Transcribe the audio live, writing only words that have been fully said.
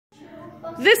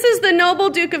This is the noble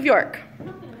Duke of York.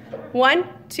 1,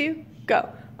 2, go.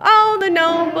 Oh, the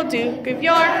noble Duke of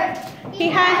York, he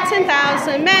had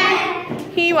 10,000 men.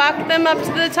 He walked them up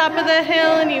to the top of the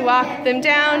hill and he walked them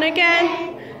down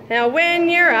again. Now when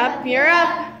you're up, you're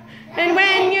up. And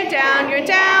when you're down, you're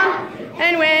down.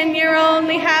 And when you're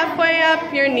only halfway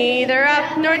up, you're neither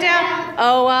up nor down.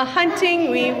 Oh,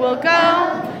 a-hunting we will go,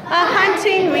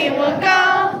 a-hunting we will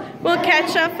go. We'll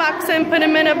catch a fox and put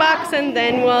him in a box and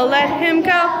then we'll let him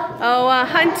go. Oh,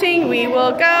 a-hunting we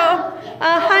will go,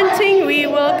 a-hunting we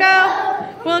will go.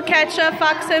 We'll catch a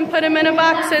fox and put him in a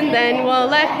box and then we'll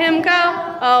let him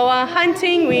go. Oh,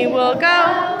 a-hunting we will go,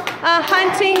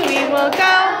 a-hunting we will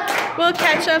go. We'll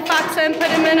catch a fox and put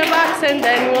him in a box and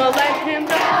then we'll let him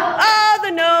go. Oh,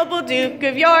 the noble Duke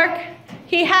of York,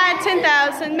 he had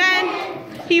 10,000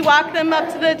 men. He walked them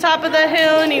up to the top of the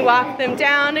hill and he walked them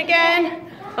down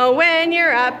again. Oh, when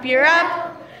you're up, you're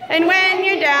up. And when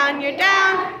you're down, you're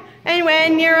down. And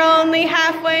when you're only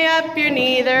halfway up, you're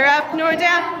neither up nor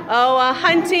down. Oh,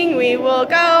 a-hunting we will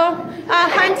go,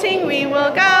 a-hunting we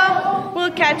will go.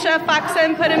 We'll catch a fox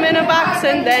and put him in a box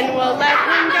and then we'll let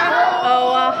him go.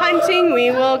 Oh, a-hunting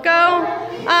we will go,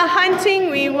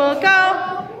 a-hunting we will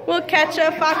go. We'll catch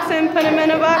a fox and put him in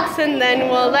a box and then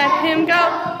we'll let him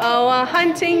go. Oh,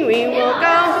 a-hunting we will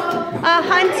go,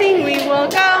 a-hunting we will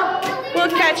go. We'll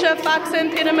catch a fox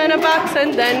and put him in a box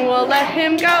and then we'll let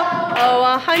him go. Oh,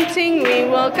 a-hunting we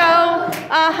will go,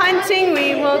 a-hunting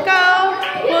we will go.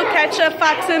 We'll catch a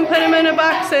fox and put him in a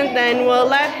box and then we'll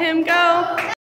let him go.